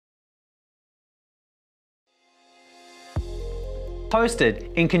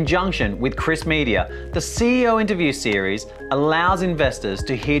Hosted in conjunction with Chris Media, the CEO interview series allows investors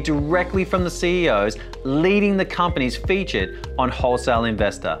to hear directly from the CEOs leading the companies featured on Wholesale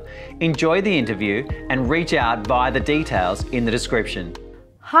Investor. Enjoy the interview and reach out via the details in the description.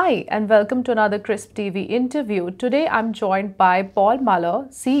 Hi, and welcome to another Crisp TV interview. Today, I'm joined by Paul Muller,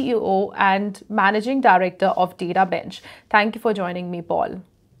 CEO and Managing Director of DataBench. Thank you for joining me, Paul.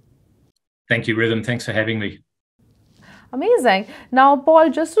 Thank you, Rhythm. Thanks for having me. Amazing. Now,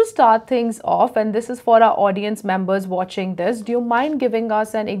 Paul, just to start things off, and this is for our audience members watching this, do you mind giving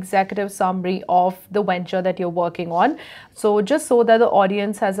us an executive summary of the venture that you're working on? So just so that the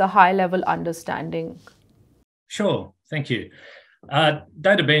audience has a high-level understanding. Sure. Thank you.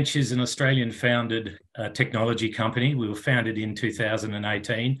 DataBench is an Australian-founded technology company. We were founded in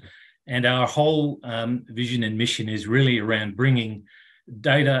 2018, and our whole vision and mission is really around bringing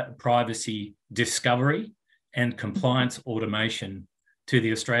data privacy discovery and compliance automation to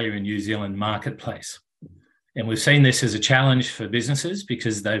the Australia and New Zealand marketplace. And we've seen this as a challenge for businesses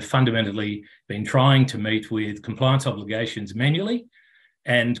because they've fundamentally been trying to meet with compliance obligations manually.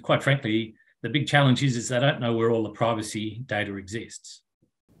 And quite frankly, the big challenge is they don't know where all the privacy data exists.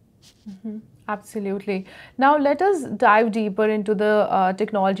 Mm-hmm. Absolutely. Now, let us dive deeper into the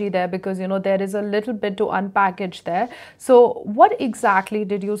technology there because, there is a little bit to unpackage there. So what exactly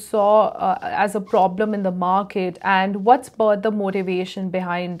did you saw as a problem in the market, and what spurred the motivation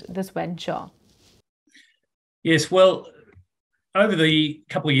behind this venture? Yes, well, over the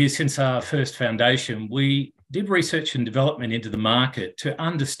couple of years since our first foundation, we did research and development into the market to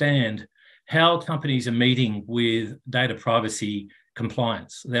understand how companies are meeting with data privacy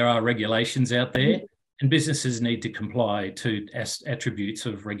compliance. There are regulations out there and businesses need to comply to attributes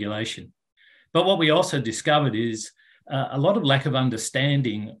of regulation. But what we also discovered is a lot of lack of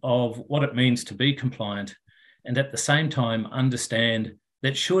understanding of what it means to be compliant, and at the same time understand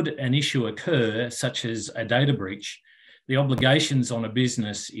that should an issue occur, such as a data breach, the obligations on a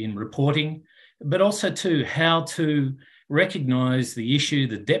business in reporting, but also too how to recognise the issue,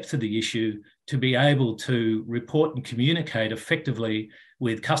 the depth of the issue, to be able to report and communicate effectively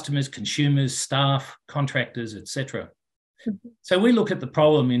with customers, consumers, staff, contractors, etc. So we look at the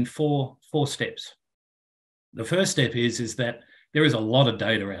problem in four steps. The first step is that there is a lot of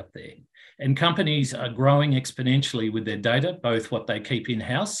data out there, and companies are growing exponentially with their data, both what they keep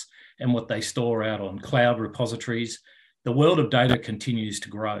in-house and what they store out on cloud repositories. The world of data continues to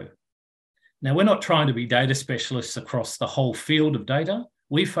grow. Now, we're not trying to be data specialists across the whole field of data.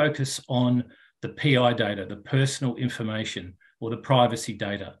 We focus on the PI data, the personal information, or the privacy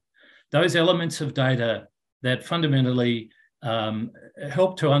data. Those elements of data that fundamentally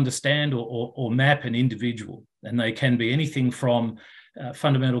help to understand or map an individual. And they can be anything from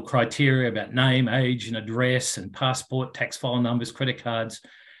fundamental criteria about name, age, and address, and passport, tax file numbers, credit cards,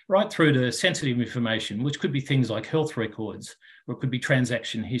 right through to sensitive information, which could be things like health records, or it could be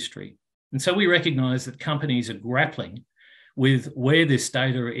transaction history. And so we recognise that companies are grappling with where this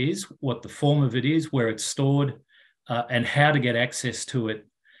data is, what the form of it is, where it's stored, and how to get access to it,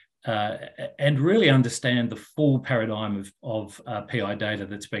 and really understand the full paradigm of PI data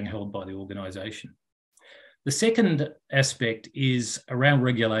that's being held by the organisation. The second aspect is around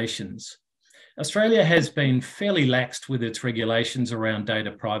regulations. Australia has been fairly laxed with its regulations around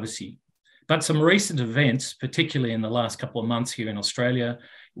data privacy, but some recent events, particularly in the last couple of months here in Australia,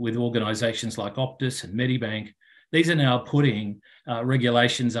 with organisations like Optus and Medibank, these are now putting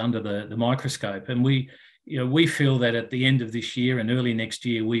regulations under the microscope. And we feel that at the end of this year and early next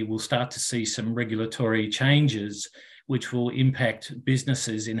year, we will start to see some regulatory changes which will impact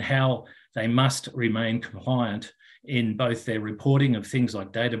businesses in how they must remain compliant in both their reporting of things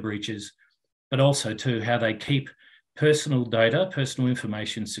like data breaches, but also to how they keep personal data, personal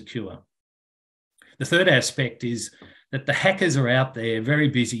information secure. The third aspect is that the hackers are out there very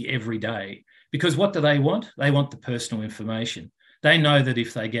busy every day, because what do? They want the personal information. They know that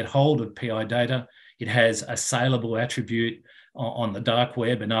if they get hold of PI data, it has a saleable attribute on the dark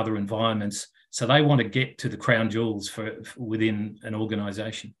web and other environments. So they want to get to the crown jewels within an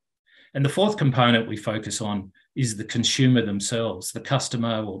organisation. And the fourth component we focus on is the consumer themselves, the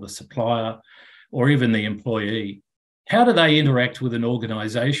customer or the supplier, or even the employee. How do they interact with an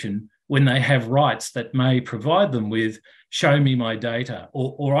organisation when they have rights that may provide them with, show me my data,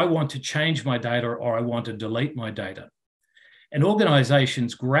 or I want to change my data, or I want to delete my data? And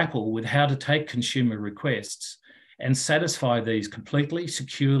organisations grapple with how to take consumer requests and satisfy these completely,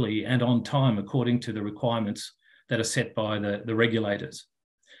 securely, and on time according to the requirements that are set by the regulators.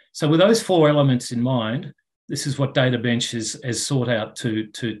 So with those four elements in mind, this is what DataBench has sought out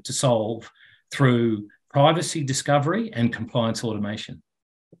to solve through privacy discovery and compliance automation.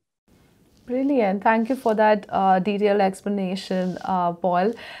 Brilliant. Thank you for that detailed explanation,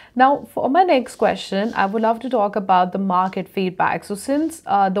 Paul. Now, for my next question, I would love to talk about the market feedback. So since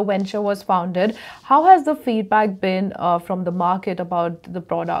the venture was founded, how has the feedback been from the market about the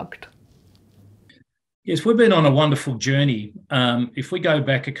product? Yes, we've been on a wonderful journey. If we go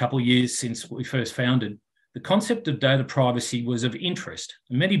back a couple of years since we first founded, the concept of data privacy was of interest.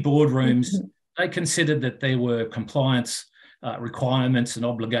 In many boardrooms, they considered that there were compliance requirements and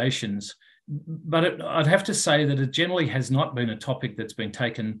obligations. But I'd have to say that it generally has not been a topic that's been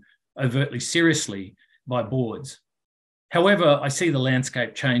taken overtly seriously by boards. However, I see the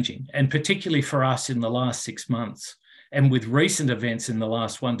landscape changing, and particularly for us in the last 6 months, and with recent events in the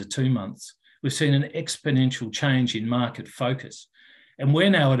last 1 to 2 months, we've seen an exponential change in market focus. And we're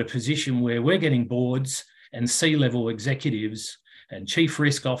now at a position where we're getting boards and C-level executives and chief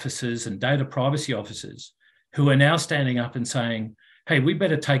risk officers and data privacy officers who are now standing up and saying, hey, we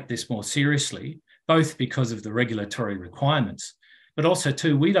better take this more seriously, both because of the regulatory requirements, but also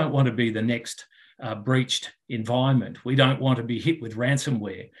too, we don't want to be the next breached environment. We don't want to be hit with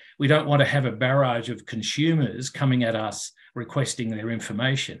ransomware. We don't want to have a barrage of consumers coming at us requesting their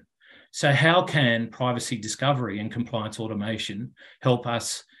information. So how can privacy discovery and compliance automation help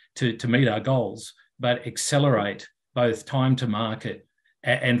us to meet our goals, but accelerate both time to market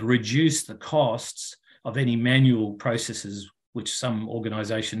and reduce the costs of any manual processes, which some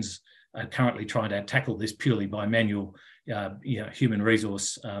organisations are currently trying to tackle this purely by manual human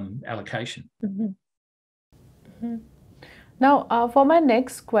resource allocation. Now, for my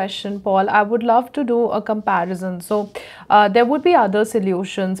next question, Paul, I would love to do a comparison. So there would be other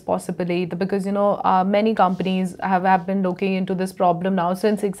solutions possibly, because, many companies have been looking into this problem now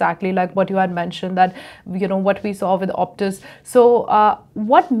since exactly like what you had mentioned, that, what we saw with Optus. So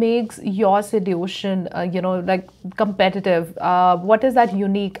what makes your solution, like competitive? What is that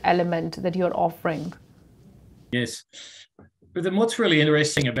unique element that you're offering? Yes. But then what's really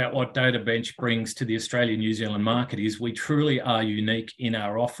interesting about what DataBench brings to the Australian-New Zealand market is we truly are unique in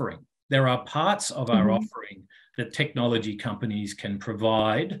our offering. There are parts of our offering that technology companies can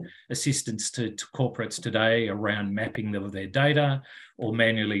provide assistance to corporates today around mapping of their data or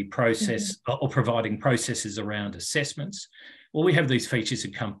manually process or providing processes around assessments. Well, we have these features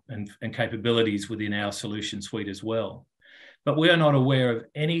and capabilities within our solution suite as well. But we are not aware of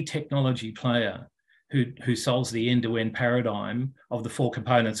any technology player who solves the end-to-end paradigm of the 4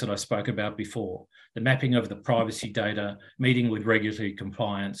 components that I spoke about before: the mapping of the privacy data, meeting with regulatory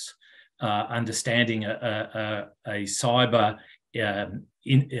compliance, understanding a cyber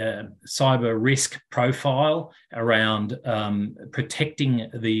risk profile around protecting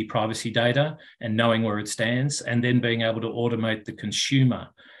the privacy data and knowing where it stands, and then being able to automate the consumer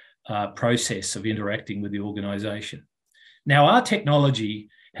process of interacting with the organisation. Now, our technology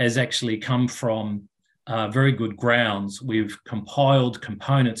has actually come from very good grounds. We've compiled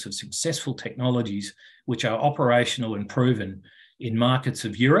components of successful technologies which are operational and proven in markets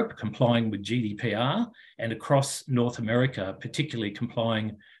of Europe, complying with GDPR, and across North America, particularly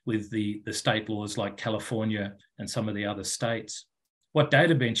complying with the state laws like California and some of the other states. What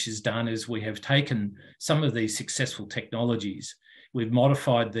DataBench has done is we have taken some of these successful technologies, we've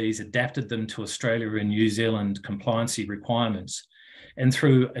modified these, adapted them to Australia and New Zealand compliancy requirements, and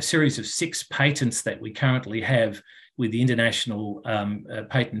through a series of 6 patents that we currently have with the International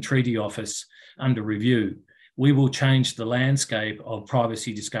Patent Treaty Office under review, we will change the landscape of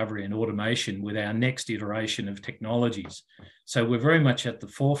privacy discovery and automation with our next iteration of technologies. So we're very much at the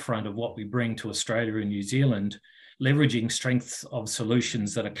forefront of what we bring to Australia and New Zealand, leveraging strengths of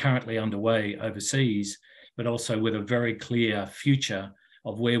solutions that are currently underway overseas, but also with a very clear future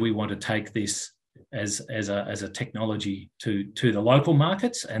of where we want to take this as a technology to the local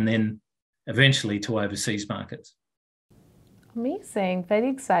markets and then eventually to overseas markets. Amazing, very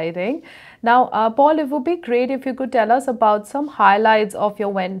exciting. Now, Paul, it would be great if you could tell us about some highlights of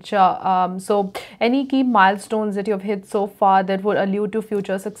your venture. So any key milestones that you've hit so far that would allude to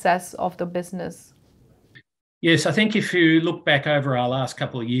future success of the business? Yes, I think if you look back over our last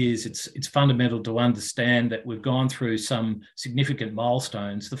couple of years, it's fundamental to understand that we've gone through some significant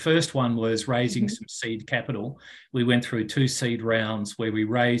milestones. The first one was raising some seed capital. We went through 2 seed rounds where we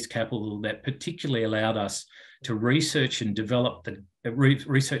raised capital that particularly allowed us to research and develop the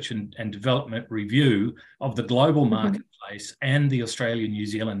research and development review of the global marketplace and the Australian-New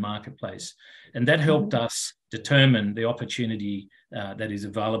Zealand marketplace. And that helped us determine the opportunity that is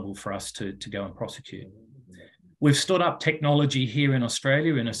available for us to go and prosecute. We've stood up technology here in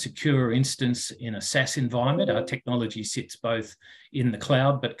Australia in a secure instance in a SaaS environment. Our technology sits both in the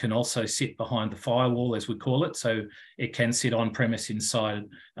cloud, but can also sit behind the firewall, as we call it. So it can sit on premise inside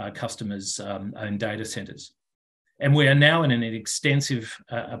customers' own data centers. And we are now in an extensive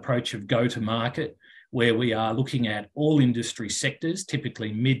approach of go-to-market, where we are looking at all industry sectors,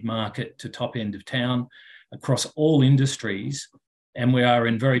 typically mid-market to top end of town, across all industries. And we are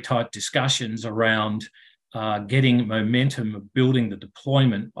in very tight discussions around getting momentum of building the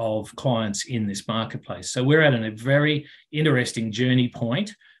deployment of clients in this marketplace. So we're at a very interesting journey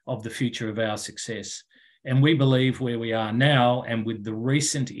point of the future of our success. And we believe where we are now, and with the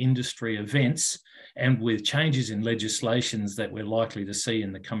recent industry events and with changes in legislations that we're likely to see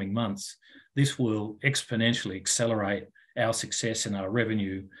in the coming months, this will exponentially accelerate our success and our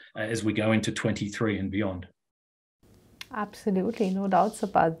revenue as we go into 23 and beyond. Absolutely, no doubts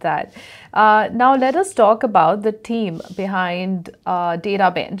about that. Now let us talk about the team behind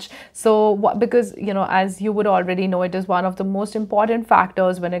DataBench. So, because as you would already know, it is one of the most important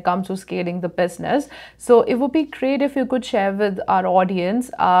factors when it comes to scaling the business. So, it would be great if you could share with our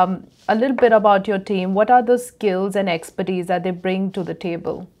audience a little bit about your team. What are the skills and expertise that they bring to the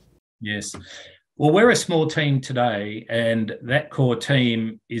table? Yes. Well, we're a small team today, and that core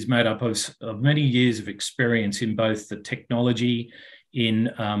team is made up of many years of experience in both the technology,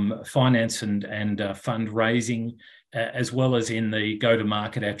 in finance and fundraising, as well as in the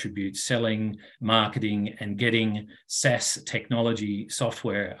go-to-market attributes, selling, marketing, and getting SaaS technology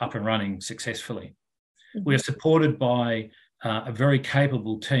software up and running successfully. Mm-hmm. We are supported by a very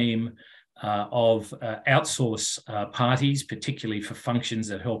capable team of outsource parties, particularly for functions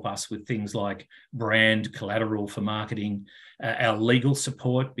that help us with things like brand, collateral for marketing, our legal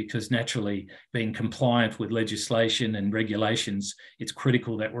support, because naturally being compliant with legislation and regulations, it's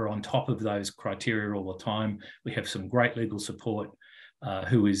critical that we're on top of those criteria all the time. We have some great legal support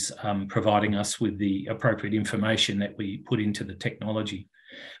who is providing us with the appropriate information that we put into the technology.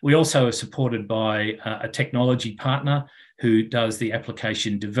 We also are supported by a technology partner who does the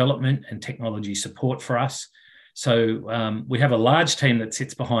application development and technology support for us. So we have a large team that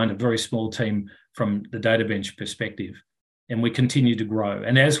sits behind a very small team from the DataBench perspective, and we continue to grow.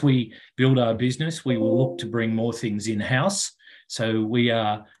 And as we build our business, we will look to bring more things in-house. So we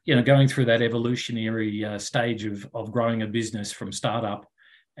are, going through that evolutionary stage of growing a business from startup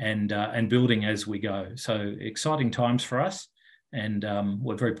and building as we go. So exciting times for us. And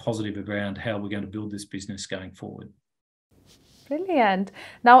we're very positive around how we're going to build this business going forward. Brilliant.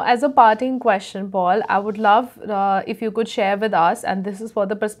 Now, as a parting question, Paul, I would love if you could share with us, and this is for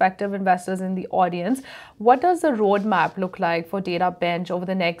the prospective investors in the audience, what does the roadmap look like for DataBench over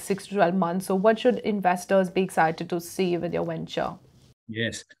the next 6 to 12 months? So what should investors be excited to see with your venture?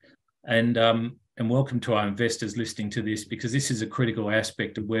 Yes. And welcome to our investors listening to this, because this is a critical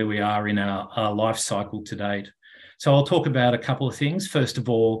aspect of where we are in our life cycle to date. So I'll talk about a couple of things. First of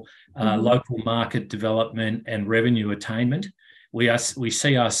all, local market development and revenue attainment. We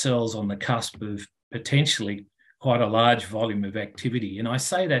see ourselves on the cusp of potentially quite a large volume of activity. And I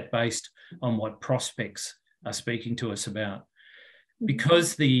say that based on what prospects are speaking to us about.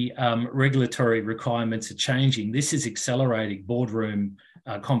 Because the regulatory requirements are changing, this is accelerating boardroom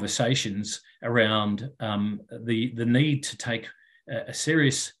conversations around the need to take a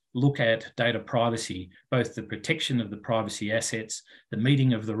serious look at data privacy, both the protection of the privacy assets, the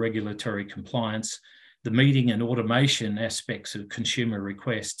meeting of the regulatory compliance, the meeting and automation aspects of consumer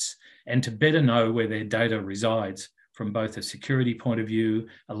requests, and to better know where their data resides from both a security point of view,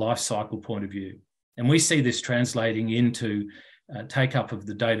 a life cycle point of view. And we see this translating into take-up of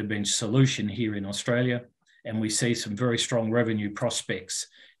the DataBench solution here in Australia, and we see some very strong revenue prospects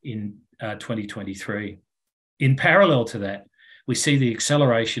in 2023. In parallel to that, we see the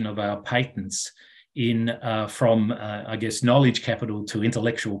acceleration of our patents from knowledge capital to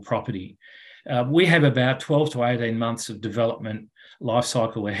intellectual property. We have about 12 to 18 months of development life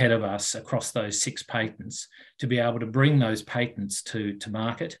cycle ahead of us across those 6 patents to be able to bring those patents to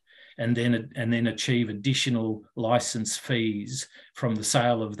market and then achieve additional license fees from the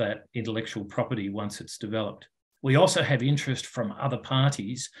sale of that intellectual property once it's developed. We also have interest from other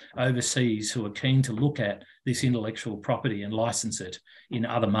parties overseas who are keen to look at this intellectual property and license it in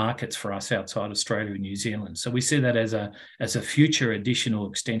other markets for us outside Australia and New Zealand. So we see that as a future additional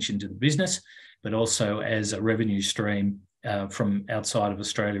extension to the business, but also as a revenue stream from outside of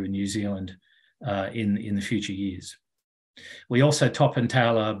Australia and New Zealand in the future years. We also top and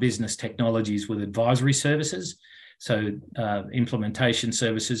tail our business technologies with advisory services. So implementation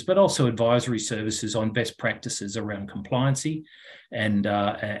services, but also advisory services on best practices around compliancy and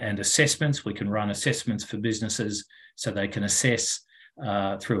assessments. We can run assessments for businesses so they can assess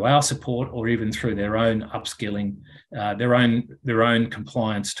through our support or even through their own upskilling, their own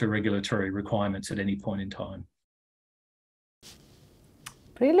compliance to regulatory requirements at any point in time.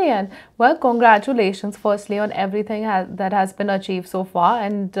 Brilliant. Well, congratulations firstly on everything that has been achieved so far,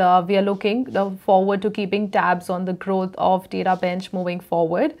 and we are looking forward to keeping tabs on the growth of DataBench moving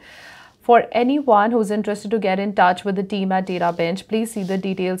forward. For anyone who's interested to get in touch with the team at DataBench, please see the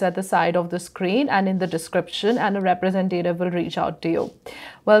details at the side of the screen and in the description, and a representative will reach out to you.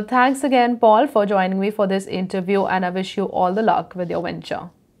 Well, thanks again, Paul, for joining me for this interview, and I wish you all the luck with your venture.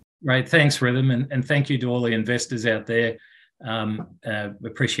 Right. Thanks, Rhythm, and thank you to all the investors out there.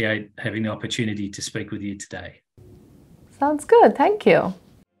 Appreciate having the opportunity to speak with you today. Sounds good. Thank you.